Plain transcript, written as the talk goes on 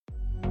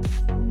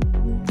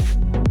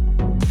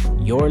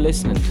You're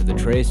listening to the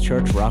Trace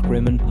Church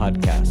Rockrimmon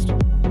podcast.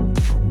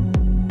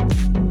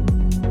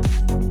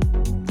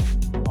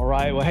 All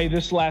right, well, hey,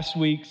 this last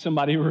week,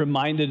 somebody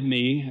reminded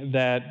me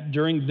that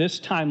during this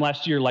time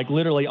last year, like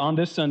literally on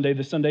this Sunday,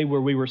 the Sunday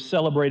where we were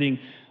celebrating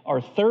our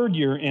 3rd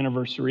year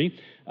anniversary,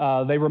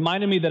 they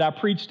reminded me that I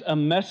preached a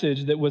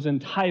message that was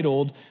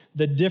entitled,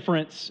 "The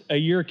Difference a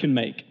Year Can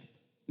Make."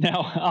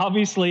 Now,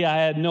 obviously, I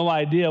had no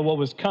idea what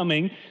was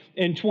coming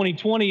in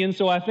 2020, and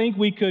so I think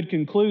we could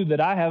conclude that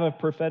I have a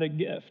prophetic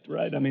gift,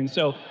 right? I mean,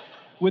 so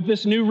with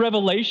this new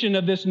revelation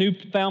of this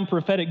newfound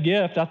prophetic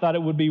gift, I thought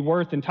it would be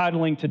worth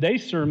entitling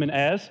today's sermon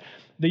as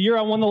 "The Year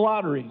I Won the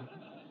Lottery."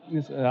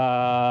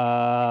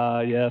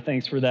 Yeah,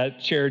 thanks for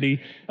that charity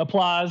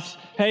applause.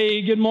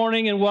 Hey, good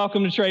morning and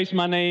welcome to Trace.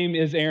 My name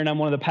is Aaron. I'm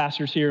one of the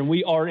pastors here, and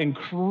we are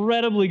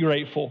incredibly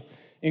grateful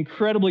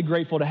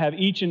to have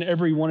each and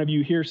every one of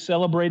you here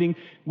celebrating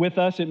with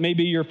us. It may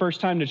be your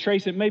first time to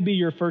Trace. It may be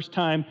your first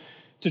time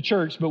to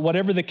church, but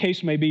whatever the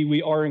case may be,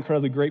 we are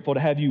incredibly grateful to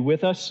have you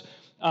with us.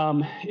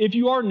 If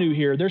you are new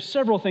here, there's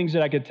several things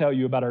that I could tell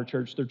you about our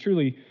church. There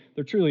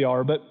truly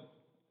are, but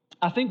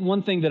I think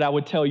one thing that I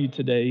would tell you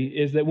today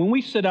is that when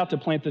we set out to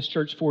plant this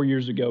church 4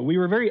 years ago, we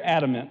were very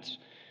adamant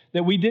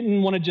that we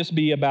didn't want to just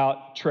be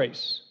about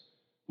Trace.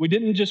 We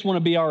didn't just want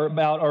to be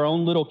about our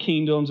own little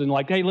kingdoms and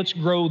like, hey, let's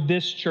grow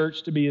this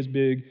church to be as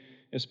big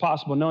as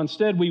possible. No,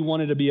 instead, we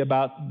wanted to be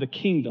about the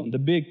kingdom, the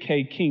big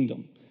K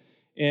kingdom.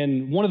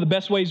 And one of the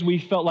best ways we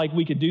felt like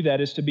we could do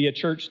that is to be a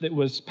church that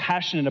was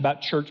passionate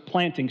about church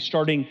planting,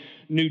 starting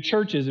new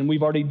churches, and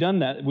we've already done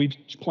that. We've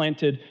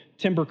planted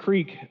Timber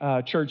Creek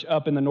Church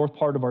up in the north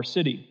part of our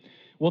city.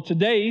 Well,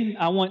 today,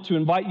 I want to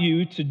invite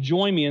you to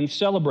join me in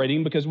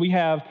celebrating because we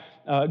have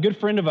a good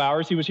friend of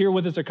ours. He was here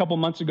with us a couple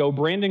months ago.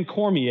 Brandon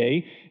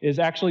Cormier is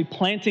actually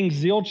planting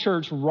Zeal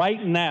Church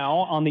right now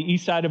on the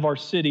east side of our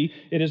city.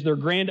 It is their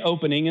grand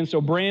opening. And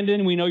so,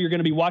 Brandon, we know you're going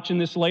to be watching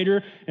this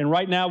later. And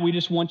right now, we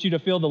just want you to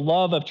feel the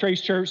love of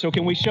Trace Church. So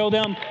can we show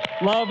them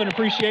love and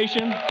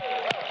appreciation?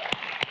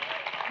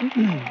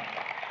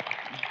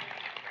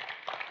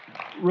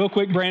 Real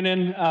quick,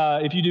 Brandon,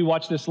 if you do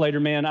watch this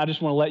later, man, I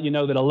just want to let you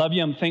know that I love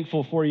you. I'm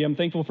thankful for you. I'm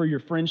thankful for your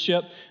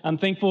friendship. I'm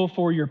thankful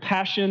for your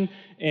passion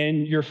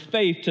and your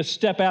faith to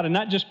step out and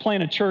not just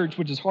plant a church,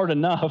 which is hard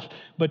enough,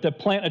 but to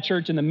plant a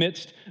church in the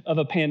midst of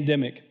a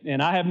pandemic.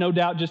 And I have no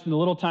doubt just in the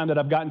little time that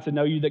I've gotten to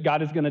know you that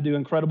God is going to do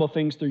incredible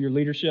things through your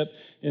leadership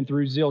and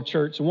through Zeal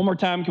Church. So one more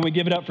time, can we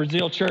give it up for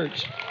Zeal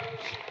Church?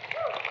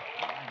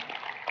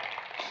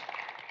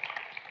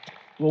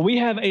 Well, we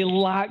have a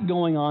lot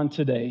going on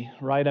today,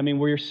 right? I mean,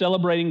 we're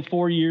celebrating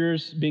 4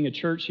 years being a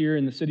church here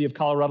in the city of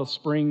Colorado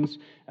Springs.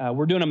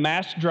 We're doing a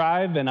mask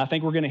drive, and I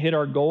think we're going to hit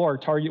our goal. Our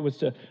target was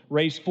to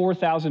raise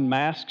 4,000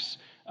 masks.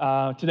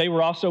 Today,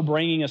 we're also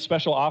bringing a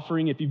special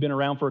offering. If you've been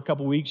around for a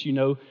couple weeks, you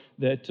know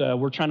that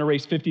we're trying to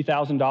raise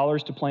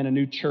 $50,000 to plant a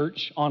new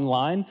church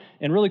online.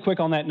 And really quick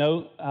on that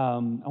note, I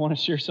want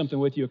to share something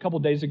with you. A couple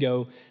days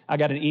ago, I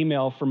got an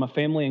email from a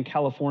family in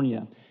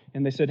California,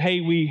 and they said,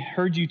 hey, we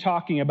heard you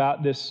talking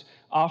about this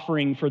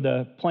offering for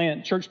the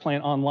church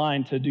plant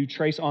online to do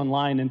Trace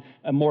online and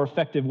a more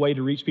effective way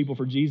to reach people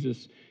for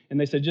Jesus. And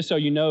they said, just so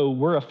you know,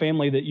 we're a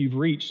family that you've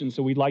reached, and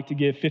so we'd like to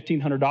give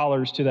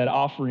 $1,500 to that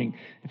offering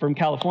from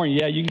California.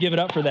 Yeah, you can give it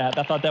up for that.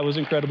 I thought that was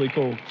incredibly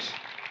cool.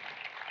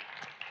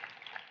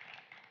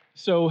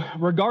 So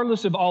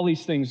regardless of all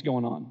these things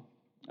going on,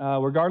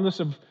 regardless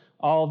of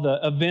all the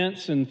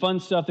events and fun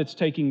stuff that's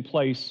taking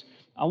place,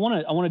 I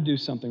want to do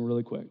something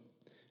really quick.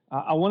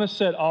 I want to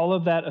set all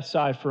of that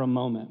aside for a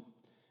moment.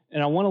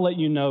 And I want to let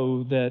you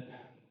know that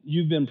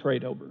you've been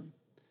prayed over.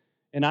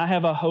 And I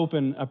have a hope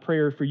and a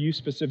prayer for you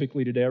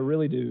specifically today. I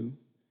really do.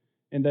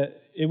 And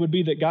that it would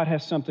be that God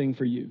has something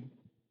for you.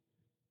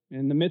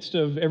 In the midst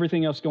of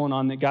everything else going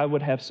on, that God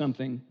would have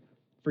something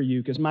for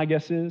you. Because my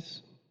guess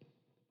is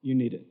you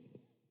need it.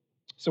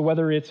 So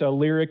whether it's a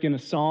lyric in a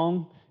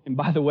song, and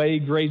by the way,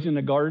 Graves in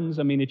the Gardens,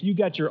 I mean, if you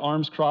got your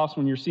arms crossed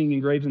when you're singing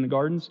Graves in the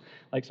Gardens,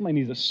 like somebody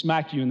needs to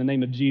smack you in the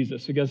name of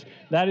Jesus, because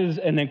that is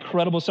an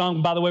incredible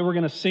song. By the way, we're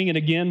going to sing it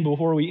again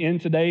before we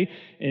end today.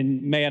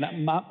 And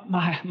man,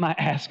 my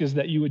ask is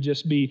that you would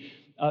just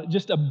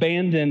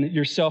abandon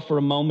yourself for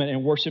a moment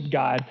and worship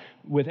God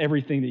with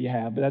everything that you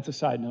have. But that's a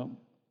side note.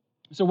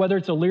 So whether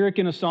it's a lyric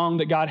in a song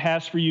that God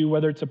has for you,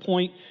 whether it's a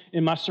point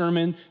in my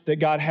sermon that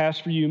God has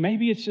for you,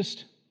 maybe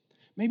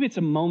it's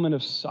a moment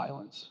of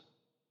silence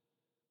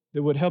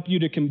that would help you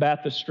to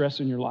combat the stress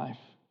in your life.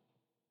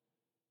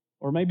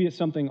 Or maybe it's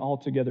something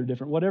altogether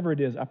different. Whatever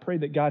it is, I pray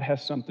that God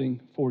has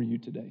something for you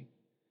today.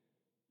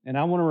 And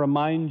I want to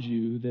remind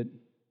you that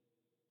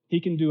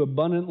He can do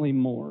abundantly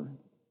more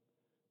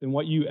than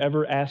what you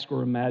ever ask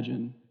or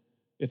imagine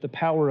if the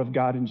power of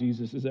God and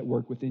Jesus is at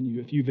work within you,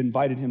 if you've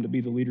invited Him to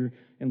be the leader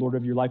and Lord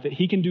of your life, that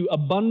He can do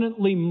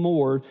abundantly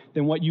more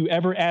than what you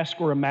ever ask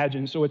or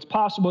imagine. So it's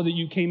possible that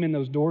you came in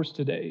those doors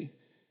today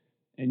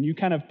and you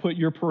kind of put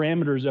your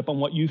parameters up on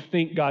what you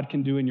think God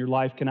can do in your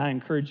life. Can I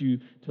encourage you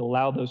to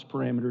allow those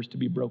parameters to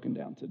be broken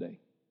down today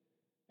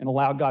and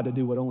allow God to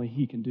do what only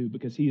He can do,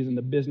 because He is in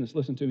the business,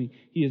 listen to me,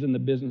 He is in the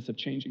business of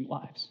changing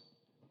lives.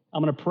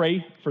 I'm going to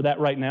pray for that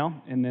right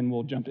now, and then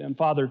we'll jump in.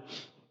 Father,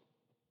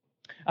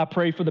 I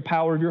pray for the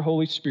power of your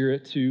Holy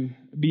Spirit to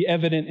be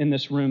evident in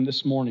this room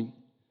this morning.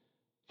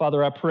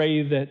 Father, I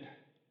pray that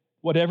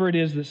whatever it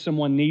is that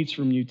someone needs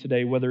from you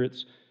today, whether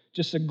it's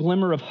just a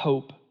glimmer of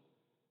hope,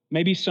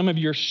 maybe some of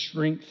your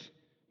strength,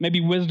 maybe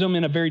wisdom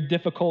in a very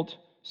difficult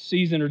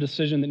season or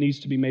decision that needs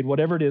to be made,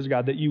 whatever it is,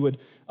 God, that you would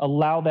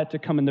allow that to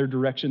come in their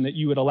direction, that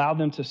you would allow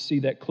them to see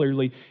that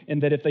clearly,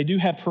 and that if they do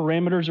have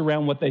parameters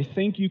around what they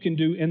think you can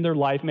do in their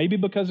life, maybe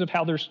because of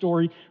how their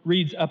story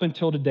reads up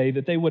until today,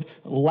 that they would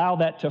allow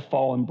that to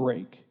fall and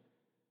break,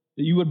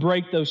 that you would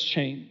break those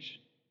chains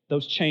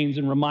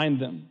and remind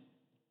them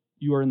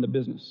you are in the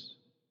business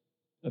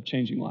of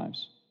changing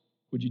lives.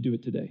 Would you do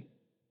it today?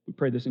 We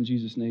pray this in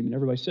Jesus' name. And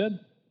everybody said,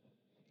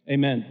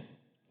 amen.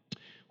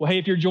 Well, hey,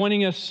 if you're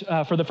joining us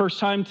for the first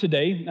time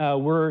today,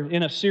 we're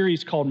in a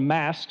series called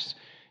Masks.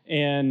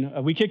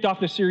 And we kicked off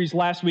this series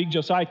last week.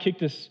 Josiah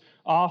kicked us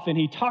off, and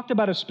he talked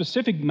about a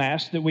specific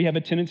mask that we have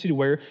a tendency to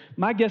wear.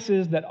 My guess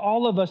is that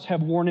all of us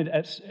have worn it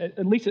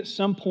at least at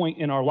some point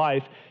in our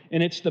life.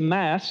 And it's the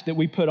mask that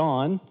we put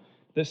on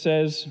that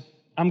says,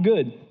 I'm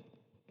good.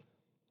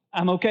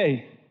 I'm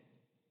okay.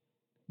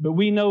 But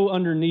we know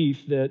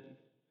underneath that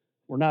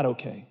we're not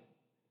okay.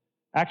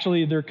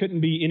 Actually, there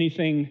couldn't be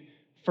anything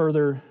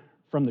further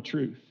from the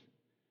truth.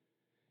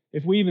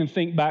 If we even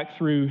think back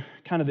through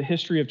kind of the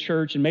history of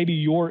church and maybe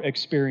your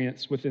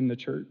experience within the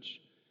church,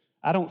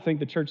 I don't think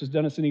the church has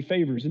done us any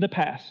favors in the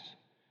past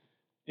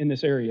in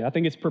this area. I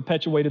think it's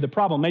perpetuated the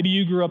problem. Maybe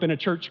you grew up in a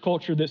church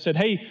culture that said,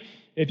 hey,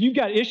 if you've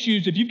got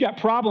issues, if you've got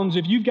problems,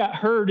 if you've got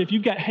hurt, if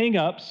you've got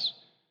hang-ups,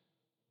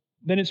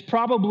 then it's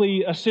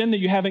probably a sin that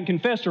you haven't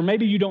confessed, or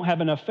maybe you don't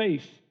have enough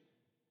faith.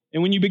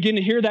 And when you begin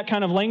to hear that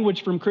kind of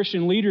language from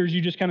Christian leaders,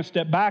 you just kind of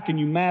step back and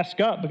you mask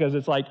up, because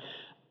it's like,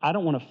 I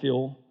don't want to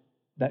feel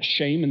that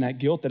shame and that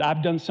guilt that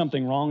I've done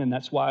something wrong, and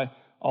that's why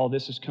all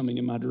this is coming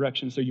in my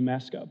direction, so you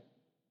mask up.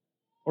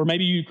 Or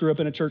maybe you grew up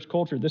in a church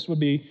culture. This would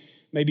be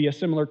maybe a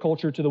similar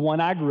culture to the one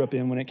I grew up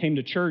in when it came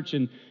to church.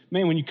 And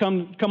man, when you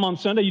come on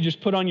Sunday, you just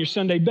put on your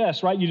Sunday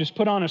best, right? You just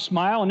put on a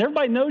smile, and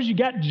everybody knows you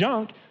got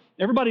junk.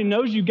 Everybody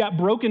knows you've got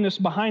brokenness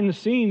behind the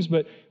scenes,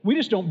 but we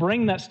just don't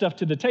bring that stuff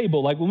to the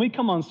table. Like when we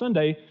come on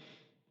Sunday,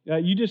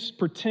 you just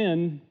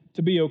pretend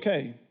to be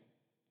okay.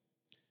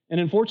 And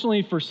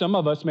unfortunately for some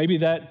of us, maybe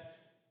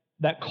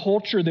that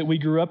culture that we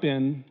grew up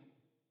in,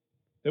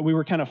 that we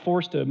were kind of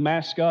forced to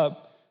mask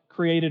up,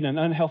 created an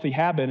unhealthy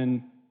habit,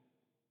 and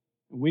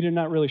we did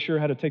not really sure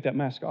how to take that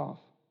mask off.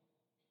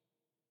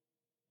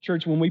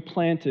 Church, when we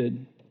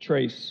planted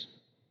Trace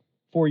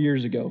 4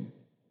 years ago,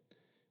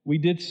 we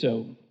did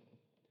so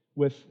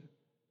with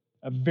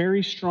a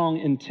very strong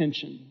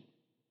intention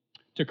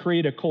to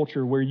create a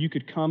culture where you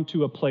could come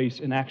to a place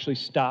and actually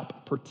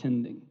stop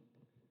pretending.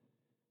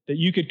 That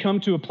you could come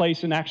to a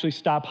place and actually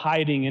stop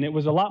hiding. And it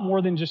was a lot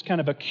more than just kind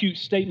of a cute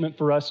statement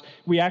for us.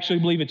 We actually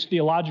believe it's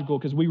theological,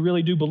 because we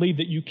really do believe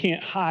that you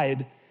can't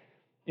hide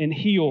and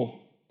heal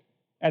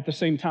at the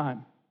same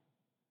time.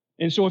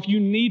 And so if you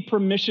need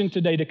permission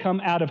today to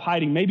come out of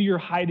hiding, maybe you're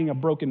hiding a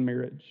broken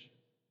marriage.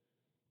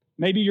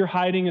 Maybe you're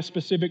hiding a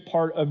specific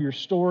part of your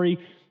story.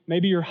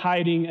 Maybe you're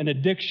hiding an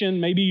addiction.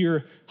 Maybe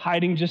you're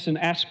hiding just an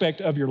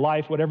aspect of your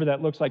life, whatever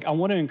that looks like. I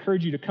want to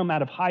encourage you to come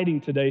out of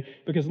hiding today,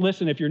 because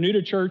listen, if you're new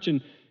to church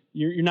and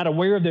you're not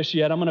aware of this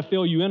yet, I'm going to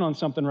fill you in on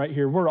something right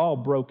here. We're all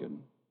broken.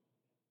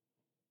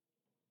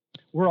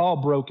 We're all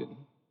broken.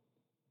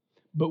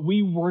 But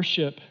we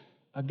worship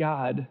a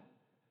God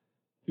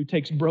who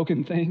takes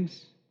broken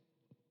things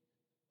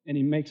and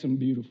he makes them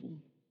beautiful.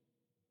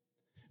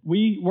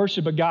 We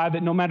worship a God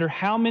that no matter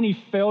how many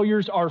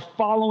failures are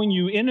following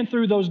you in and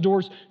through those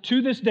doors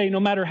to this day, no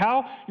matter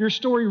how your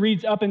story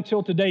reads up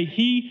until today,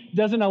 he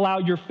doesn't allow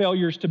your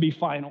failures to be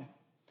final.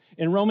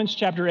 In Romans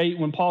chapter 8,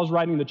 when Paul's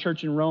writing the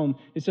church in Rome,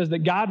 it says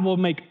that God will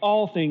make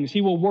all things, he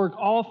will work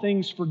all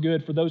things for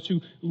good for those who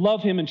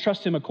love him and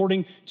trust him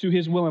according to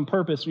his will and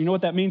purpose. You know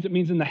what that means? It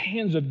means in the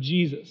hands of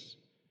Jesus,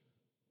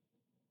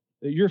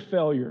 that your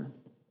failure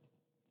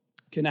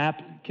can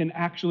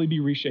actually be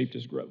reshaped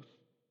as growth.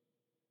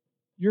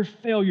 Your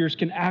failures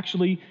can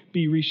actually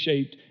be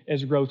reshaped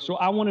as growth. So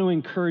I want to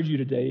encourage you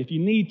today, if you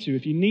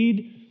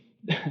need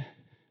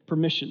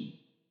permission,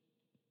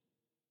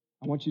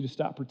 I want you to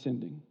stop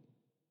pretending.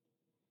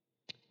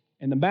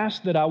 And the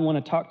mask that I want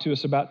to talk to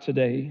us about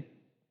today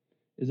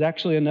is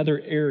actually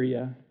another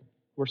area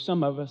where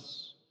some of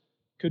us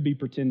could be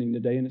pretending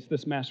today, and it's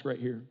this mask right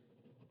here.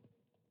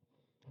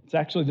 It's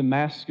actually the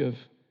mask of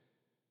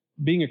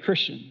being a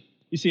Christian.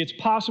 You see, it's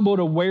possible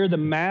to wear the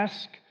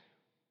mask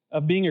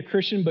of being a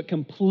Christian but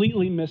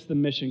completely miss the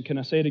mission. Can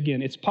I say it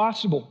again? It's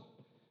possible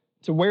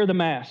to wear the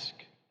mask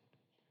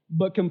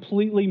but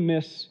completely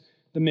miss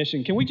the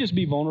mission. Can we just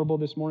be vulnerable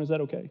this morning? Is that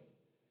okay?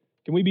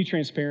 Can we be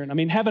transparent? I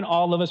mean, haven't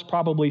all of us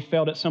probably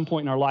felt at some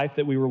point in our life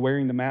that we were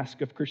wearing the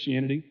mask of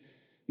Christianity?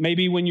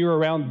 Maybe when you were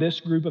around this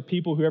group of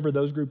people, whoever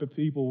those group of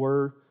people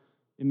were,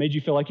 it made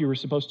you feel like you were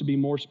supposed to be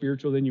more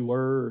spiritual than you were.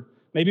 Or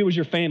maybe it was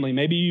your family.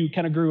 Maybe you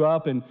kind of grew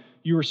up and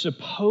you were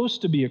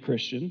supposed to be a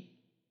Christian,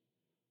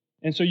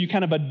 And so you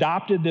kind of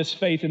adopted this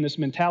faith and this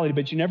mentality,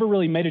 but you never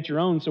really made it your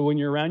own. So when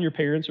you're around your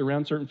parents or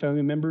around certain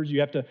family members, you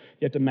have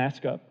to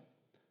mask up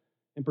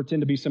and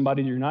pretend to be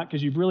somebody that you're not,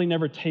 because you've really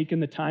never taken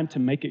the time to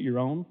make it your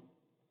own.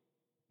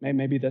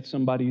 Maybe that's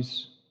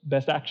somebody's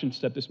best action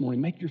step this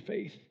morning. Make your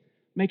faith.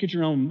 Make it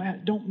your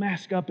own. Don't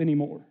mask up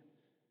anymore,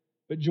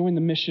 but join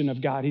the mission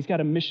of God. He's got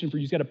a mission for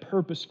you. He's got a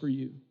purpose for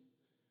you.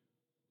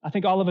 I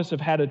think all of us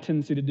have had a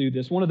tendency to do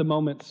this. One of the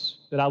moments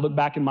that I look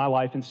back in my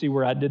life and see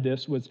where I did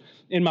this was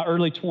in my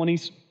early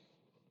 20s.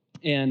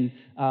 And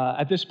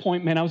at this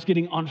point, man, I was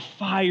getting on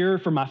fire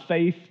for my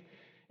faith.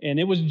 And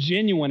it was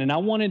genuine. And I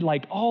wanted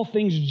like all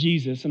things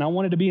Jesus. And I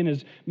wanted to be in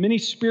as many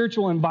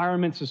spiritual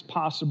environments as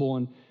possible.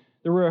 And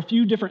there were a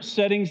few different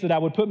settings that I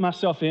would put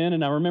myself in.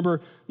 And I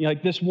remember,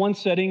 like this one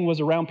setting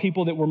was around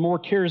people that were more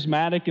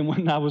charismatic. And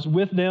when I was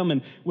with them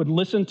and would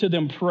listen to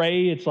them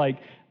pray, it's like,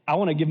 I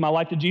want to give my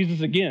life to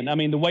Jesus again. I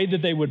mean, the way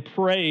that they would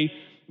pray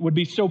would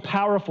be so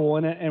powerful.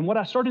 And what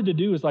I started to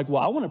do is like,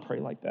 well, I want to pray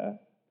like that.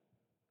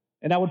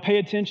 And I would pay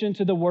attention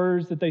to the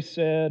words that they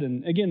said.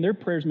 And again, their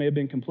prayers may have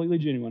been completely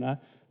genuine.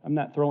 I'm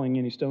not throwing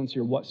any stones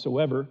here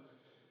whatsoever.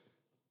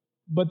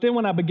 But then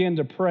when I began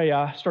to pray,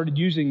 I started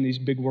using these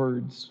big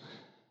words.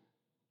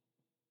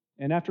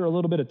 And after a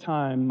little bit of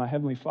time, my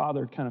Heavenly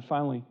Father kind of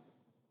finally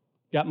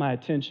got my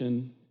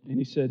attention. And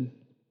he said,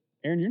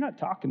 Aaron, you're not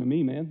talking to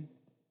me, man.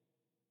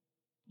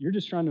 You're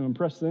just trying to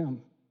impress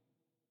them.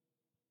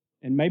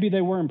 And maybe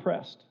they were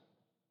impressed.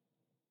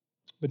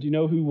 But do you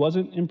know who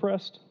wasn't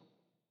impressed?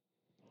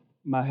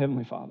 My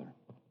Heavenly Father.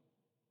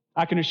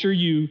 I can assure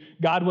you,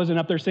 God wasn't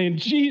up there saying,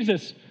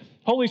 Jesus,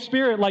 Holy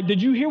Spirit, like,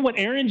 did you hear what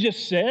Aaron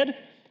just said?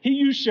 He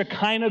used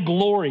Shekinah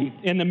glory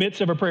in the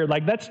midst of a prayer.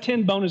 Like, that's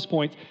 10 bonus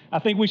points. I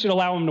think we should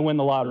allow him to win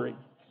the lottery.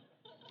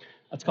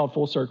 That's called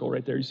full circle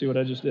right there. You see what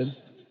I just did?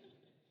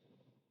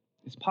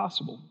 It's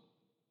possible.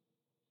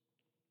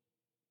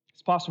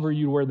 It's possible for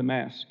you to wear the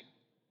mask,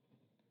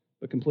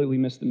 but completely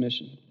miss the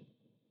mission.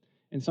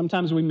 And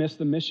sometimes we miss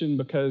the mission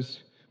because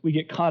we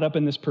get caught up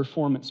in this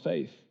performance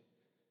faith.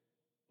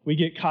 We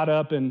get caught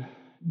up in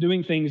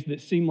doing things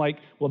that seem like,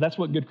 well, that's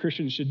what good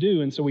Christians should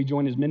do. And so we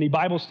join as many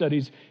Bible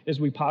studies as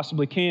we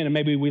possibly can. And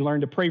maybe we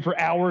learn to pray for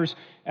hours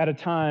at a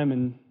time.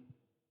 And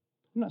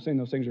I'm not saying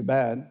those things are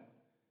bad,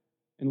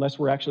 unless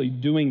we're actually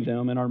doing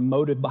them, and our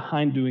motive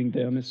behind doing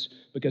them is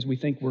because we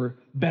think we're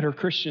better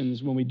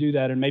Christians when we do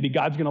that, and maybe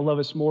God's going to love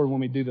us more when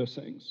we do those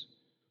things.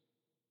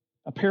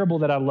 A parable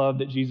that I love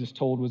that Jesus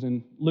told was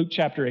in Luke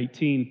chapter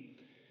 18,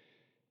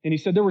 and he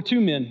said there were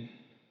two men,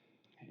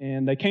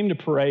 and they came to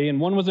pray, and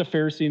one was a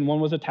Pharisee and one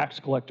was a tax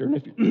collector.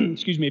 And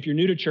if you're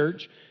new to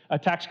church, a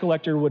tax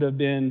collector would have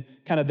been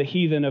kind of the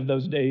heathen of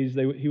those days.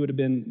 He would have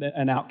been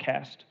an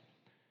outcast.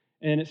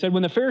 And it said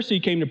when the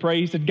Pharisee came to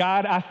pray, he said,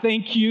 God, I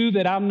thank you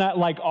that I'm not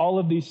like all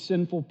of these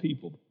sinful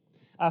people.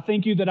 I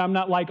thank you that I'm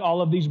not like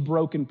all of these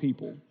broken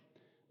people.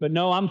 But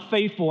no, I'm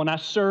faithful and I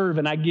serve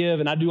and I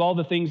give and I do all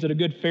the things that a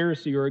good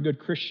Pharisee or a good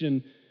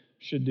Christian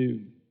should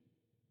do.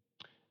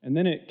 And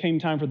then it came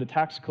time for the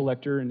tax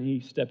collector, and he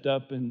stepped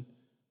up and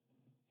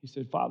he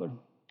said, Father,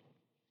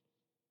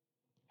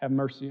 have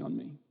mercy on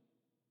me.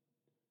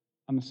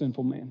 I'm a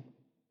sinful man.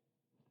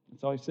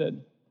 That's all he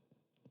said.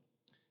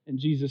 And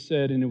Jesus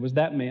said, and it was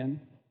that man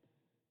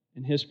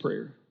and his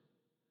prayer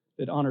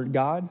that honored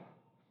God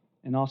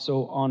and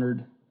also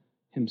honored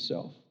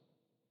himself.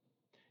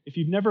 If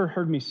you've never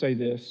heard me say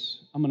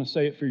this, I'm going to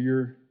say it for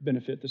your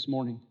benefit this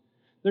morning.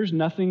 There's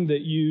nothing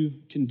that you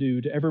can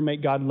do to ever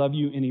make God love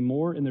you any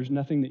more, and there's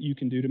nothing that you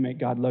can do to make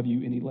God love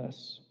you any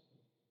less.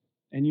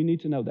 And you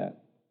need to know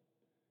that.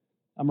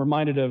 I'm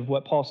reminded of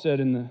what Paul said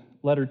in the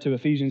letter to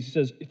Ephesians. He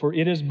says, for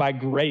it is by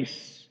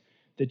grace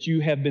that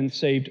you have been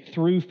saved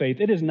through faith.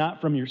 It is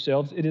not from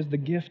yourselves. It is the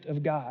gift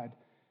of God,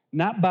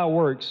 not by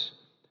works,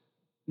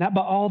 not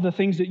by all the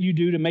things that you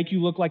do to make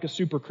you look like a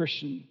super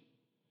Christian,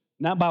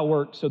 not by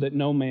works so that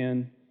no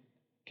man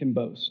can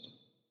boast.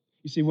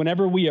 You see,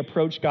 whenever we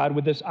approach God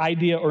with this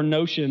idea or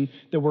notion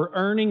that we're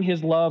earning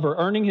his love or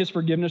earning his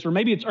forgiveness, or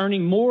maybe it's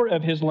earning more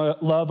of his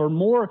love or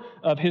more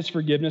of his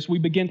forgiveness, we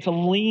begin to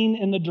lean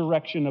in the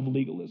direction of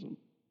legalism.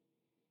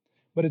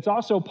 But it's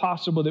also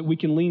possible that we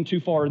can lean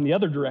too far in the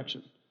other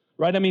direction.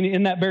 Right? I mean,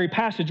 in that very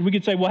passage, we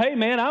could say, well, hey,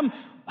 man,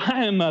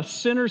 I am a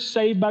sinner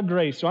saved by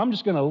grace, so I'm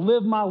just going to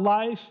live my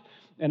life,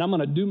 and I'm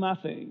going to do my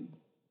thing.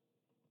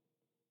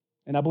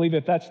 And I believe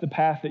if that's the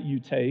path that you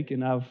take,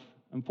 and I've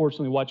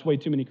unfortunately watched way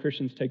too many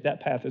Christians take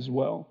that path as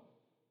well,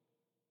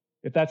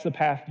 if that's the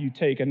path you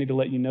take, I need to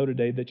let you know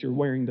today that you're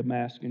wearing the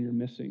mask and you're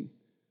missing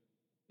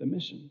the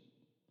mission.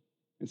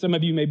 And some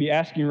of you may be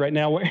asking right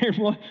now,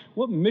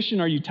 what mission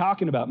are you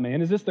talking about,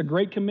 man? Is this the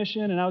Great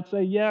Commission? And I would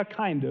say, yeah,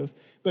 kind of.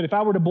 But if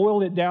I were to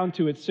boil it down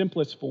to its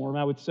simplest form,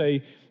 I would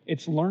say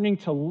it's learning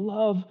to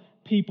love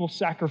people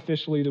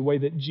sacrificially the way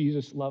that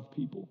Jesus loved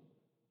people.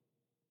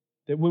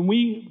 That when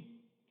we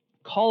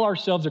call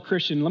ourselves a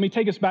Christian, let me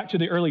take us back to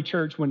the early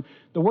church. When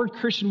the word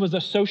Christian was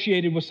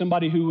associated with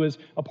somebody who was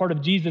a part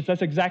of Jesus,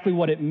 that's exactly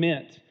what it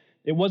meant.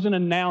 It wasn't a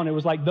noun. It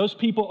was like those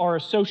people are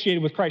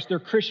associated with Christ. They're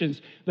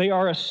Christians. They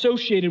are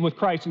associated with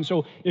Christ. And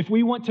so if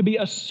we want to be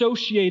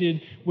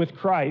associated with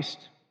Christ,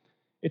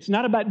 it's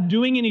not about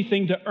doing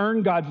anything to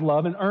earn God's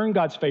love and earn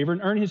God's favor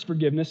and earn His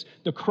forgiveness.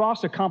 The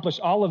cross accomplished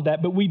all of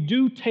that, but we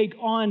do take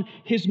on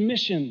His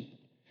mission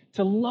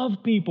to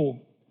love people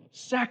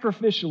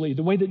sacrificially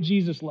the way that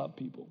Jesus loved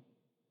people.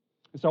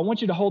 And so I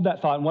want you to hold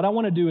that thought. And what I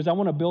want to do is I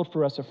want to build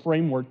for us a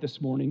framework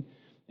this morning.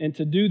 And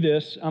to do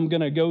this, I'm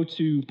going to go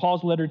to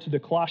Paul's letter to the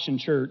Colossian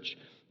church,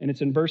 and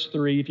it's in verse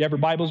 3. If you have your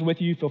Bibles with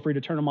you, feel free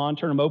to turn them on,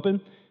 turn them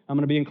open. I'm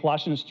going to be in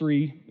Colossians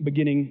 3,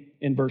 beginning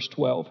in verse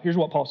 12. Here's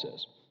what Paul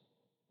says.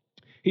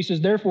 He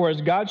says, therefore,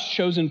 as God's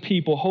chosen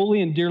people,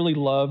 holy and dearly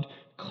loved,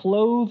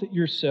 clothe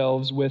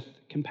yourselves with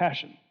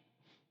compassion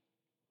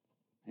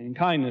and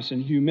kindness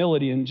and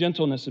humility and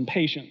gentleness and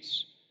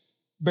patience.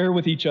 Bear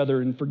with each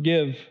other and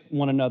forgive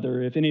one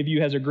another. If any of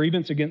you has a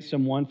grievance against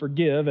someone,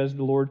 forgive as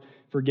the Lord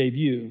forgave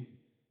you.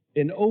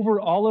 And over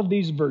all of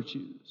these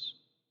virtues,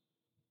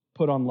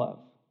 put on love.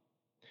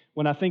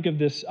 When I think of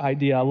this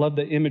idea, I love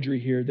the imagery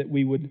here that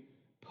we would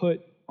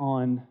put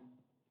on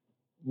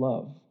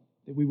love,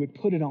 that we would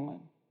put it on.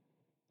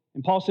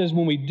 And Paul says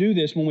when we do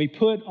this, when we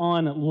put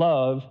on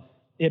love,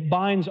 it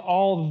binds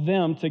all of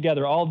them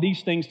together, all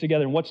these things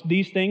together. And what's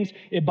these things?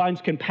 It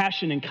binds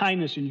compassion and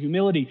kindness and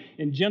humility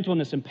and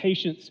gentleness and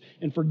patience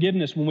and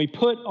forgiveness. When we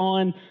put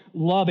on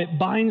love, it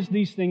binds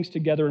these things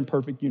together in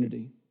perfect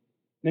unity.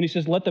 Then he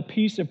says, let the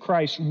peace of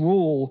Christ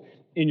rule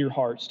in your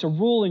hearts. To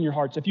rule in your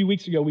hearts. A few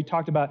weeks ago, we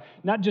talked about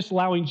not just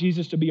allowing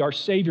Jesus to be our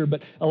Savior,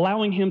 but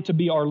allowing Him to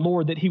be our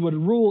Lord, that He would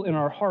rule in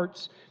our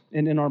hearts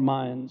and in our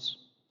minds.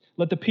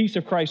 Let the peace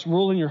of Christ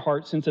rule in your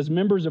hearts, since as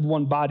members of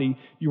one body,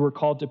 you were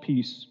called to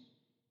peace.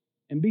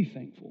 And be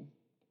thankful.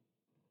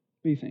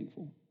 Be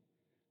thankful.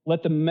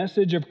 Let the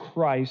message of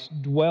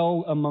Christ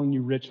dwell among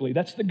you richly.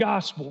 That's the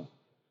gospel,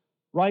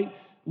 right?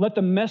 Let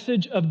the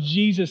message of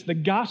Jesus, the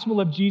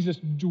gospel of Jesus,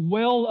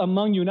 dwell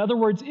among you. In other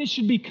words, it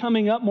should be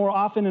coming up more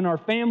often in our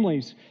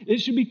families. It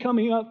should be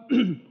coming up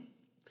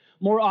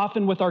more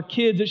often with our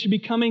kids. It should be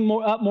coming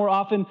up more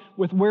often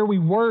with where we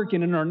work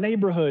and in our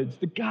neighborhoods.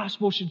 The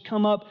gospel should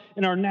come up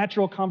in our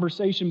natural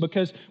conversation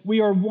because we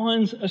are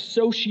ones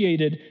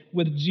associated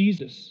with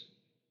Jesus.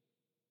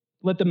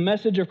 Let the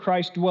message of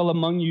Christ dwell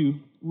among you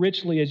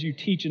richly as you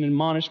teach and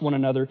admonish one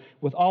another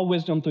with all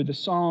wisdom through the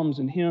psalms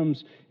and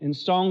hymns and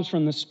songs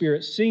from the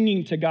Spirit,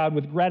 singing to God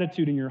with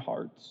gratitude in your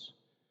hearts.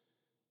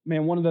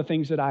 Man, one of the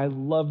things that I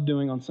love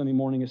doing on Sunday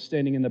morning is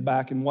standing in the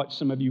back and watch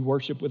some of you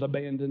worship with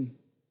abandon.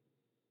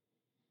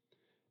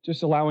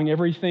 Just allowing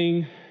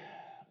everything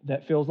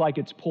that feels like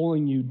it's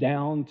pulling you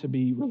down to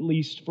be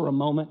released for a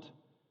moment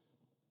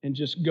and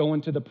just go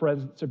into the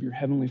presence of your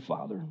Heavenly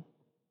Father.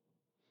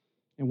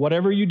 And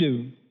whatever you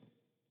do,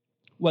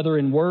 whether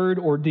in word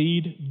or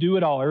deed, do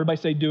it all. Everybody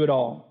say, do it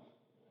all.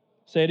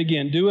 Say it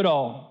again, do it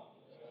all.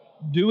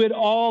 Do it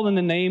all in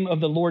the name of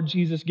the Lord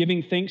Jesus,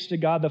 giving thanks to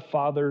God the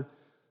Father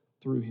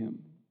through Him.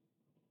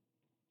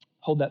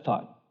 Hold that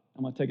thought.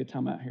 I'm going to take a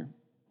time out here.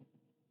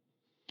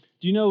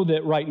 Do you know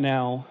that right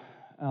now,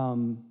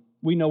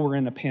 we know we're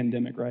in a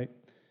pandemic, right?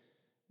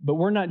 But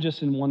we're not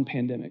just in one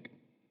pandemic.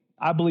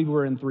 I believe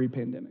we're in 3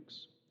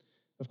 pandemics.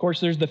 Of course,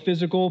 there's the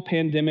physical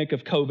pandemic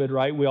of COVID,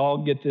 right? We all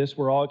get this.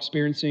 We're all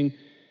experiencing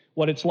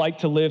what it's like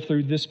to live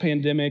through this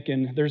pandemic,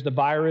 and there's the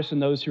virus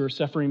and those who are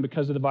suffering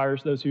because of the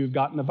virus, those who have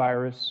gotten the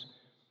virus.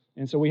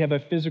 And so we have a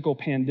physical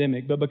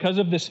pandemic. But because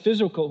of this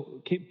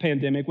physical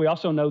pandemic, we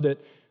also know that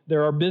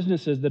there are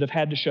businesses that have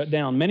had to shut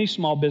down. Many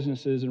small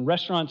businesses and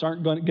restaurants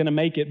aren't going to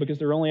make it because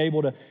they're only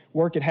able to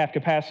work at half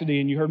capacity.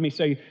 And you heard me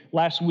say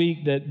last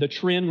week that the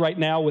trend right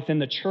now within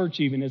the church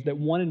even is that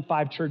 1 in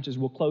 5 churches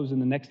will close in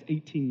the next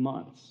 18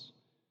 months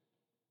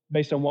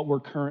based on what we're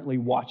currently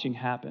watching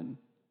happen.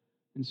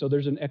 And so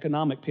there's an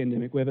economic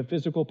pandemic. We have a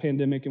physical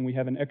pandemic and we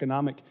have an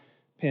economic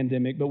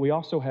pandemic, but we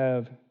also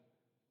have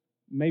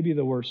maybe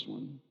the worst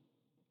one,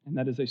 and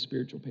that is a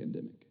spiritual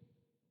pandemic.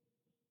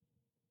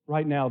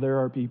 Right now, there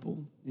are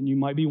people, and you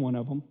might be one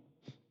of them,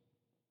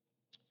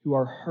 who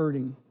are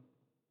hurting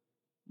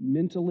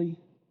mentally,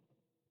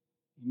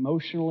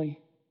 emotionally,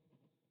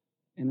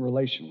 and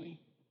relationally.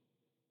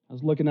 I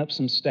was looking up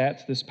some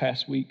stats this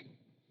past week,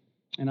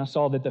 and I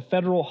saw that the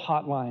federal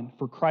hotline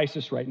for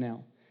crisis right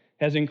now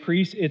has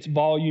increased its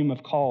volume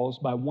of calls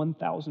by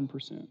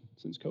 1,000%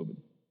 since COVID.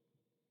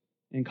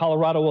 In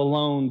Colorado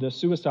alone, the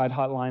suicide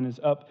hotline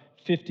is up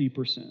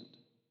 50%.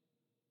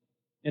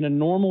 In a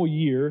normal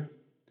year,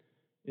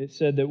 it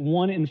said that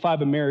 1 in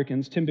 5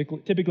 Americans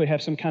typically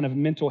have some kind of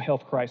mental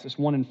health crisis,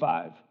 1 in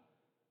 5.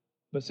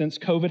 But since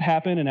COVID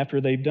happened and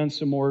after they've done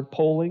some more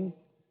polling,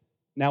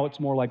 now it's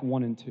more like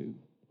 1 in 2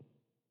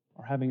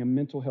 are having a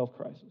mental health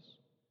crisis.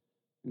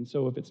 And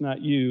so if it's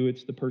not you,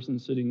 it's the person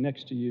sitting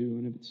next to you.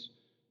 And if it's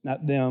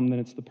not them, then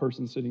it's the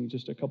person sitting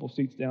just a couple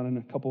seats down and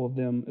a couple of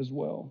them as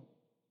well.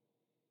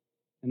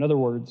 In other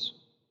words,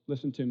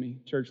 listen to me,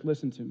 church,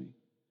 listen to me.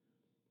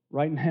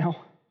 Right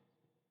now,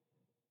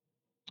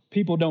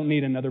 people don't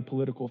need another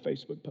political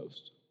Facebook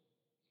post.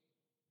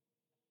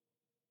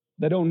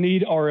 They don't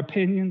need our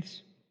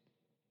opinions.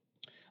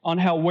 on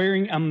how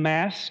wearing a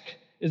mask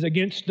is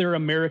against their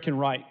American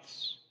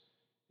rights.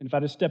 And if I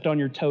just stepped on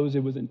your toes,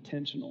 it was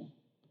intentional.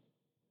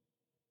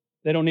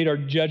 They don't need our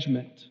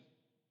judgment.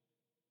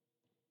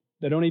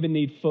 They don't even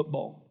need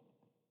football.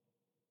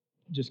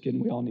 Just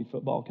kidding, we all need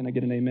football. Can I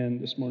get an amen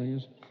this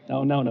morning?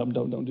 No,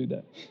 don't do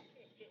that.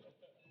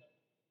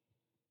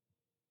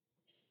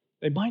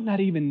 They might not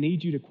even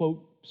need you to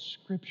quote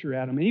Scripture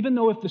at them. And even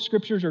though if the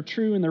Scriptures are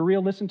true and they're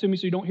real, listen to me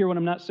so you don't hear what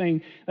I'm not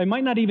saying, they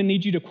might not even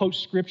need you to quote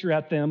Scripture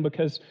at them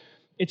because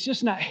it's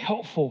just not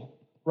helpful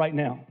right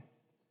now.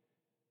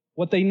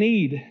 What they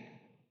need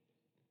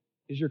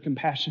is your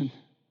compassion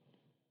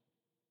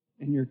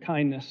and your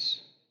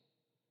kindness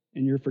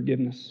and your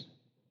forgiveness.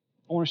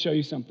 I want to show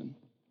you something.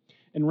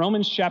 In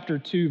Romans chapter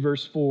 2,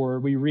 verse 4,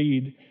 we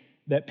read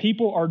that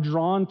people are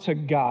drawn to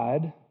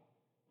God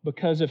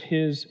because of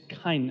His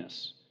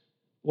kindness.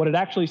 What it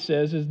actually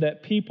says is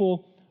that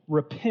people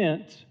are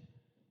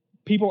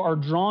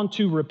drawn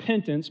to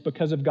repentance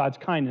because of God's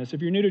kindness.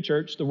 If you're new to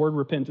church, the word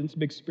repentance,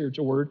 big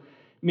spiritual word,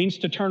 means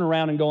to turn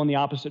around and go in the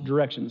opposite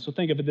direction. So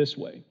think of it this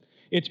way.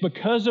 It's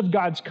because of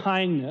God's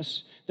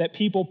kindness that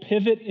people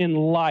pivot in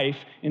life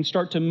and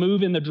start to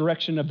move in the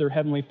direction of their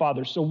Heavenly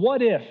Father. So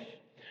what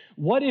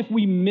if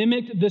we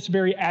mimicked this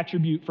very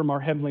attribute from our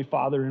Heavenly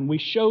Father and we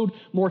showed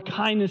more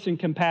kindness and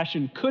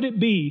compassion? Could it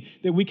be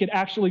that we could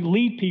actually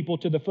lead people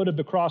to the foot of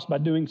the cross by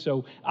doing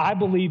so? I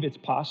believe it's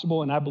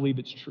possible and I believe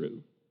it's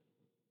true.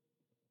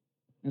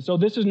 And so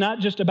this is not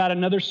just about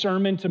another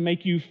sermon to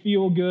make you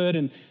feel good.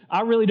 And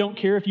I really don't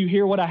care if you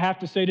hear what I have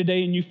to say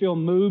today and you feel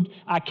moved.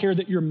 I care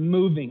that you're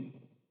moving.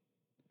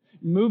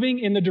 Moving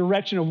in the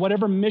direction of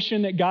whatever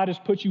mission that God has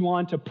put you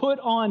on, to put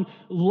on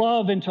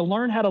love and to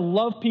learn how to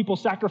love people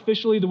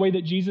sacrificially the way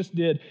that Jesus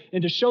did,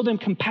 and to show them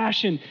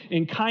compassion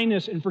and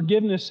kindness and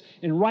forgiveness,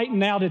 and right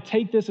now to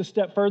take this a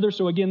step further.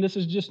 So again, this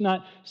is just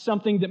not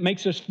something that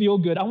makes us feel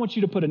good. I want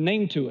you to put a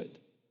name to it.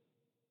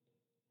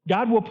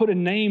 God will put a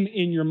name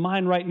in your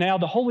mind right now.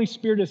 The Holy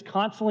Spirit is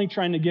constantly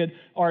trying to get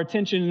our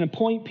attention and to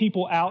point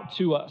people out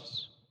to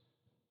us.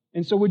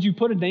 And so would you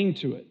put a name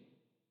to it?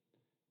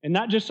 And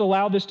not just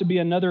allow this to be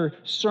another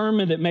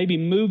sermon that maybe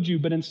moved you,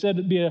 but instead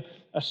it be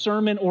a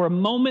sermon or a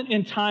moment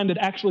in time that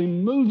actually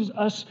moves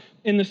us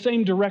in the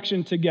same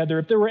direction together.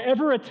 If there were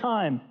ever a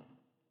time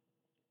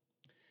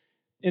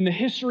in the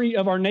history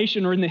of our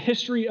nation or in the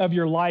history of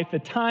your life, the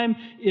time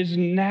is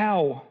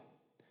now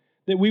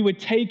that we would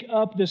take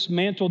up this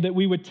mantle, that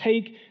we would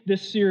take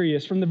this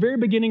serious. From the very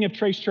beginning of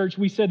Trace Church,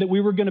 we said that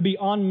we were going to be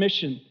on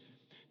mission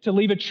to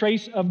leave a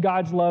trace of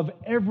God's love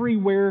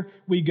everywhere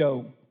we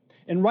go.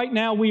 And right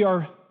now we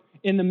are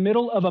in the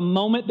middle of a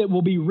moment that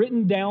will be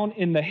written down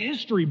in the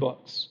history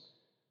books.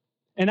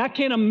 And I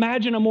can't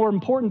imagine a more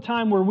important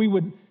time where we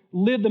would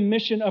live the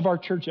mission of our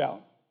church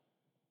out.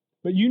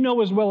 But you know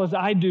as well as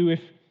I do,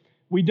 if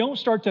we don't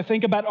start to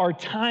think about our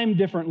time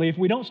differently, if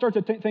we don't start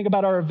to think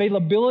about our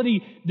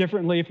availability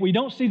differently, if we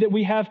don't see that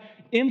we have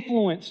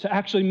influence to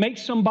actually make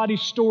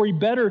somebody's story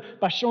better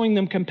by showing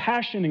them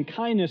compassion and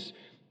kindness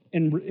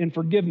and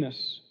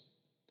forgiveness,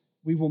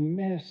 we will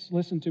miss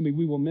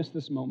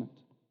this moment.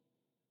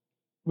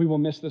 We will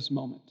miss this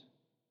moment.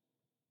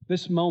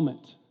 This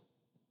moment,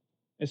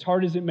 as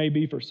hard as it may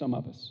be for some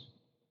of us,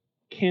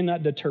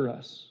 cannot deter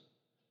us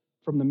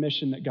from the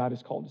mission that God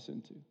has called us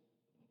into.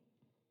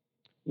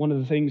 One of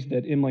the things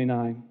that Emily and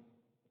I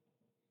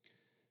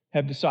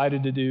have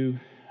decided to do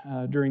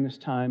during this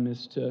time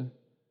is to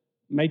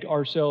make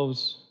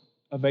ourselves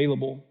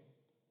available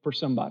for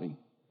somebody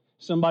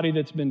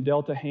that's been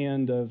dealt a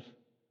hand of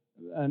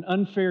an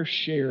unfair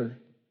share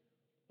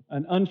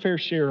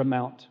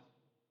amount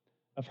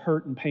of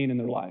hurt and pain in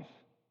their life.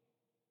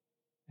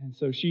 And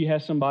so she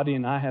has somebody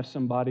and I have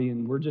somebody,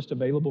 and we're just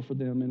available for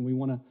them, and we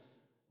want to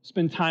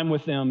spend time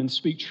with them and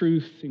speak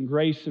truth and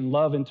grace and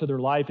love into their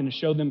life and to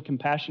show them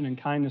compassion and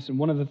kindness. And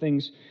one of the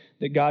things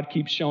that God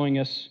keeps showing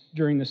us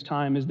during this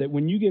time is that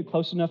when you get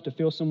close enough to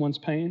feel someone's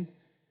pain,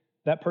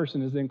 that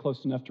person is then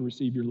close enough to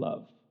receive your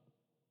love.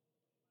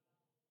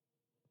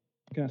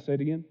 Can I say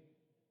it again?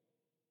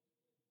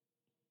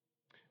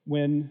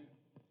 When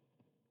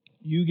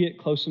you get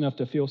close enough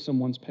to feel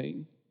someone's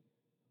pain,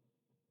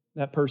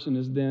 that person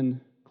is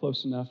then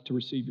close enough to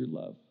receive your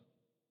love.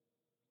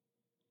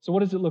 So what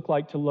does it look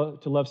like to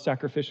love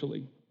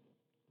sacrificially?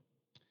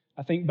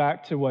 I think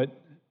back to what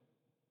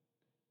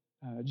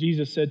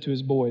Jesus said to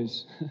his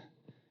boys.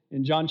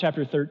 In John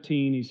chapter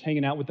 13, he's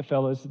hanging out with the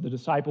fellas, the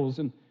disciples,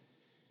 and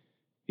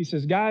he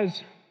says,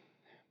 guys,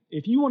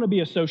 if you want to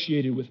be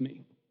associated with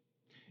me,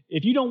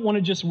 if you don't want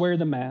to just wear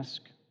the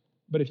mask,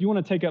 but if you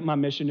want to take up my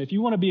mission, if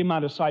you want to be my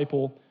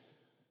disciple,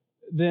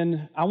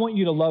 then I want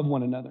you to love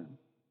one another.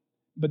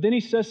 But then he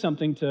says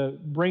something to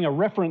bring a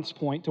reference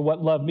point to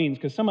what love means,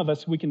 because some of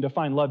us, we can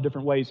define love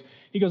different ways.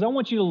 He goes, I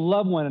want you to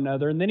love one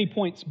another, and then he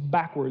points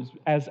backwards.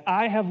 As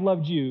I have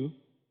loved you,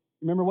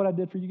 remember what I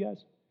did for you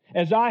guys?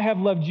 As I have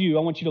loved you,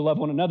 I want you to love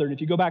one another. And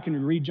if you go back and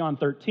you read John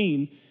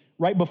 13,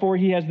 right before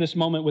he has this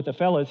moment with the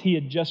fellas, he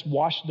had just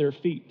washed their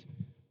feet.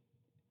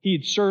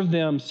 He'd served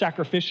them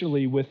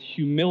sacrificially with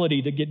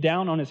humility to get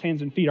down on his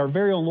hands and feet. Our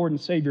very own Lord and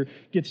Savior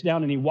gets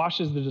down and he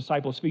washes the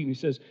disciples' feet and he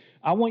says,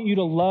 I want you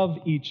to love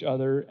each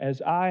other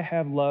as I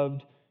have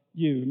loved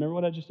you. Remember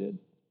what I just did?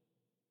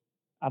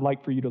 I'd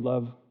like for you to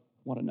love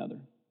one another.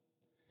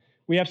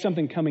 We have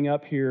something coming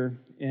up here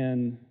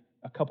in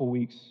a couple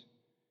weeks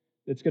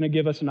that's going to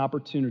give us an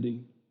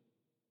opportunity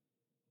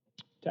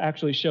to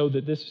actually show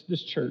that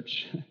this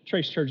church,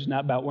 Trace Church, is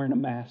not about wearing a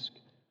mask.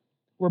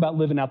 We're about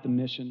living out the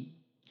mission.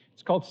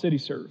 It's called City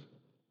Serve.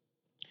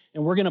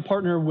 And we're going to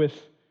partner with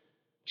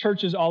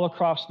churches all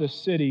across the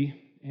city,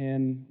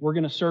 and we're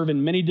going to serve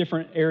in many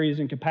different areas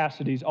and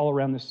capacities all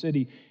around the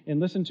city. And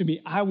listen to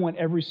me, I want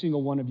every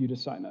single one of you to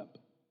sign up.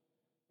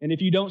 And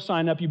if you don't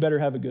sign up, you better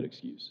have a good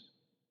excuse.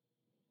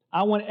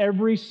 I want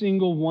every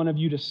single one of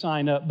you to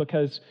sign up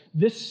because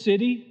this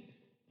city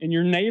and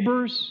your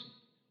neighbors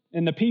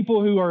and the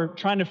people who are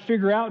trying to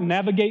figure out and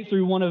navigate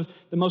through one of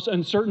the most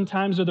uncertain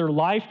times of their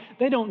life,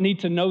 they don't need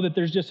to know that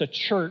there's just a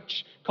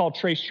church called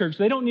Trace Church.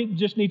 They don't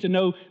just need to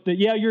know that,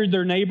 yeah, you're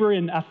their neighbor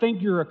and I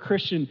think you're a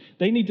Christian.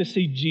 They need to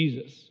see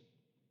Jesus.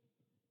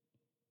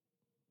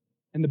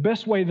 And the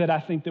best way that I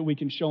think that we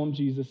can show them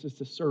Jesus is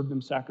to serve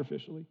them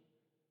sacrificially,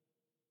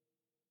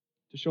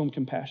 to show them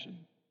compassion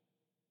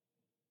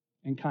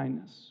and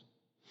kindness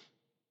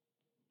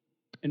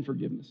and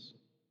forgiveness.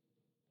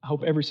 I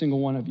hope every single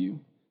one of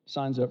you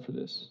signs up for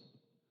this.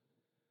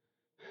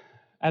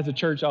 As a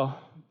church, I'll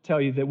tell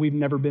you that we've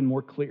never been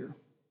more clear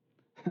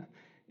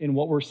in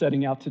what we're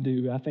setting out to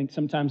do. I think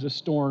sometimes a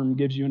storm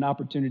gives you an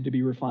opportunity to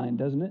be refined,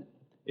 doesn't it?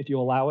 If you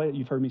allow it.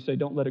 You've heard me say,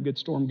 don't let a good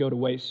storm go to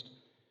waste.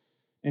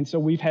 And so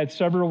we've had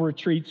several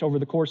retreats over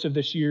the course of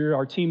this year.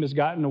 Our team has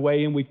gotten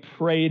away and we've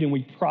prayed and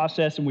we've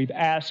processed and we've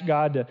asked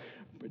God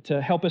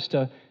to help us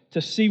to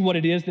see what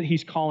it is that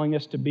He's calling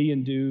us to be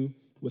and do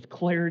with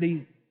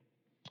clarity.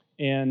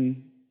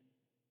 And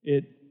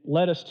it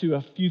led us to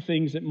a few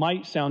things that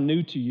might sound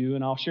new to you,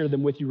 and I'll share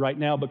them with you right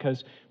now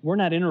because we're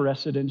not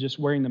interested in just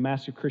wearing the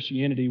mask of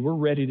Christianity. We're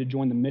ready to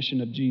join the mission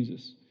of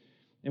Jesus.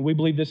 And we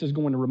believe this is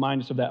going to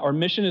remind us of that. Our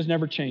mission has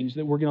never changed,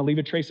 that we're going to leave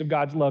a trace of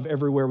God's love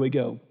everywhere we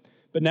go.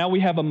 But now we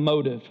have a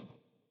motive.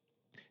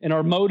 And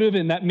our motive,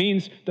 and that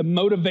means the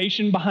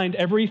motivation behind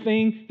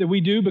everything that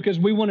we do, because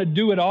we want to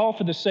do it all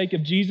for the sake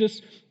of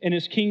Jesus and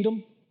His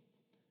kingdom.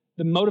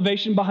 The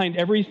motivation behind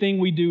everything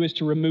we do is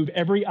to remove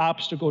every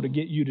obstacle to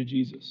get you to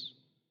Jesus.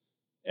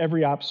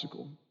 Every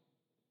obstacle.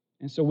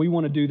 And so we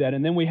want to do that.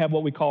 And then we have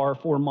what we call our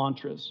 4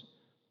 mantras,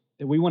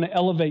 that we want to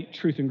elevate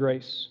truth and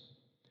grace,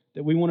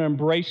 that we want to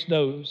embrace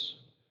those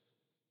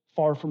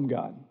far from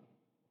God,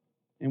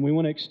 and we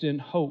want to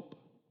extend hope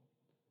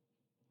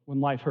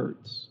when life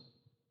hurts.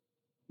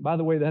 By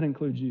the way, that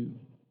includes you.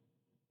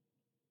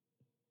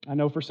 I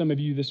know for some of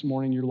you this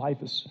morning, your life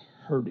is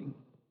hurting.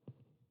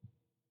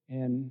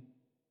 And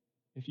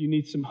if you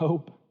need some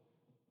hope,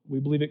 we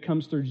believe it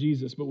comes through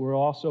Jesus, but we're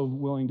also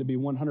willing to be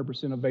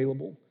 100%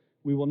 available.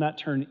 We will not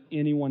turn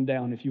anyone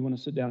down if you want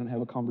to sit down and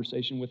have a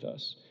conversation with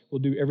us. We'll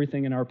do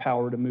everything in our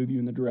power to move you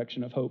in the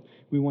direction of hope.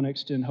 We want to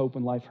extend hope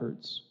when life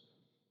hurts.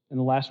 And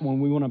the last one,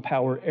 we want to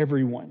empower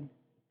everyone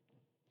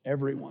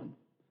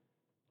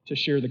to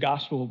share the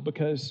gospel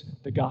because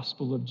the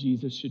gospel of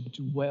Jesus should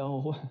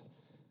dwell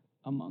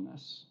among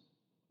us.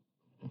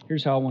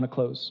 Here's how I want to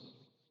close.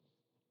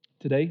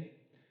 Today,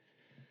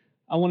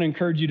 I want to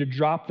encourage you to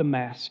drop the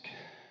mask,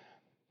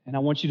 and I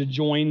want you to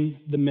join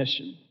the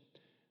mission.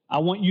 I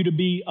want you to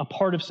be a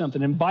part of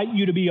something, invite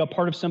you to be a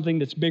part of something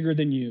that's bigger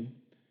than you.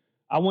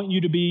 I want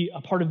you to be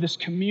a part of this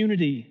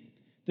community,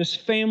 this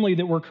family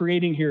that we're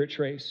creating here at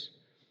Trace.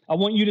 I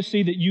want you to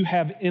see that you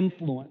have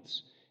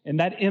influence, and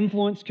that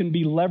influence can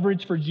be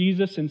leveraged for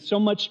Jesus in so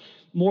much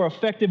more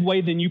effective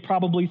way than you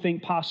probably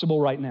think possible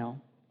right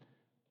now.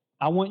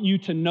 I want you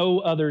to know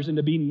others and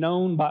to be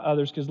known by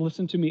others, because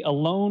listen to me,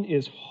 alone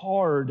is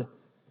hard.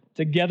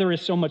 Together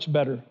is so much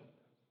better.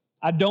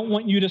 I don't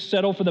want you to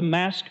settle for the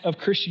mask of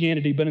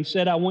Christianity, but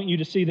instead I want you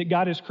to see that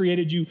God has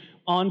created you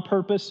on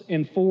purpose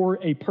and for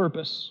a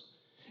purpose.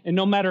 And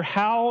no matter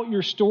how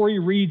your story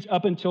reads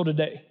up until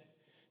today,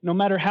 no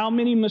matter how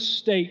many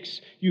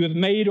mistakes you have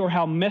made or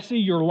how messy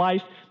your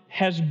life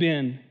has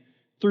been,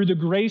 through the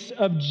grace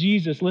of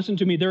Jesus, listen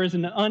to me, there is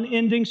an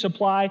unending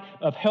supply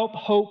of help,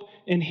 hope,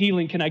 and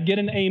healing. Can I get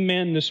an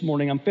amen this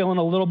morning? I'm feeling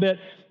a little bit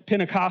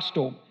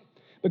Pentecostal.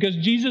 Because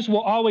Jesus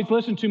will always,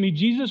 listen to me,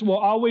 Jesus will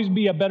always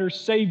be a better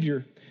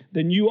Savior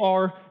than you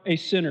are a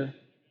sinner.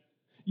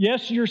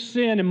 Yes, your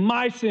sin and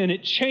my sin,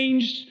 it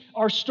changed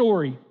our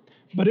story,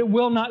 but it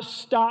will not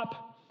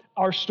stop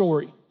our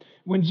story.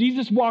 When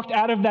Jesus walked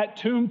out of that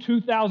tomb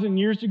 2,000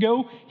 years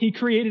ago, He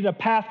created a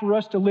path for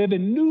us to live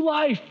in new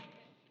life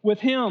with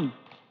Him.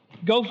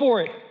 Go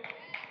for it.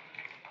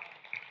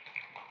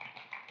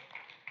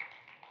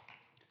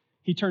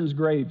 He turns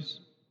graves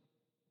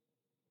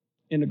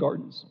into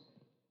gardens.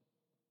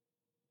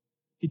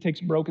 He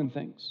takes broken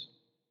things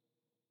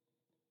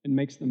and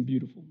makes them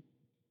beautiful.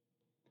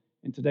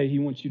 And today He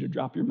wants you to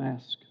drop your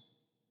mask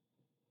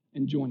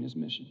and join His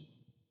mission.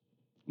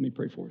 Let me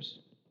pray for us.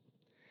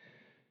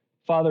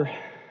 Father,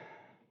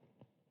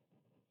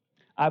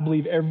 I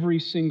believe every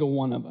single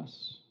one of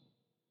us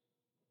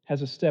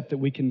has a step that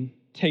we can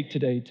take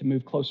today to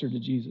move closer to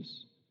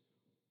Jesus.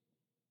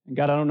 And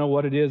God, I don't know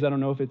what it is. I don't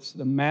know if it's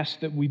the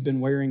mask that we've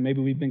been wearing.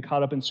 Maybe we've been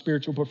caught up in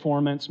spiritual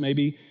performance.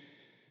 Maybe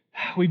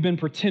we've been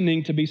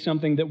pretending to be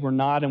something that we're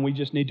not, and we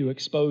just need to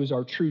expose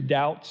our true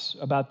doubts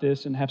about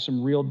this and have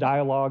some real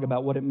dialogue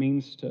about what it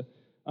means to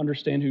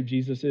understand who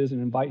Jesus is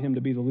and invite him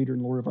to be the leader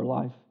and Lord of our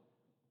life.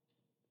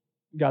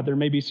 God, there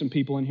may be some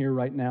people in here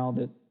right now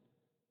that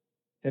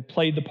have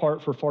played the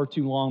part for far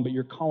too long, but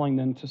you're calling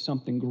them to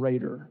something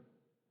greater.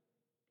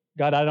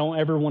 God, I don't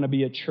ever want to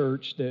be a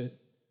church that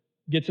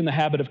gets in the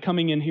habit of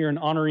coming in here and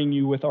honoring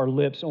you with our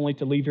lips only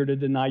to leave here to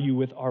deny you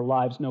with our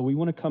lives. No, we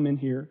want to come in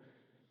here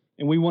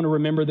and we want to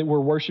remember that we're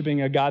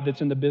worshiping a God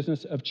that's in the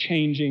business of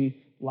changing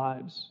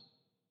lives.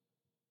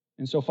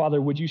 And so,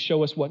 Father, would you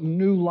show us what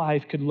new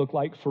life could look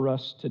like for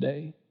us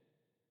today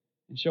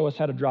and show us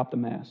how to drop the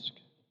mask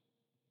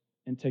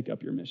and take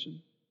up your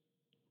mission.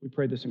 We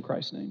pray this in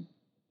Christ's name.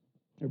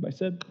 Everybody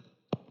said,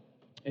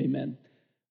 amen.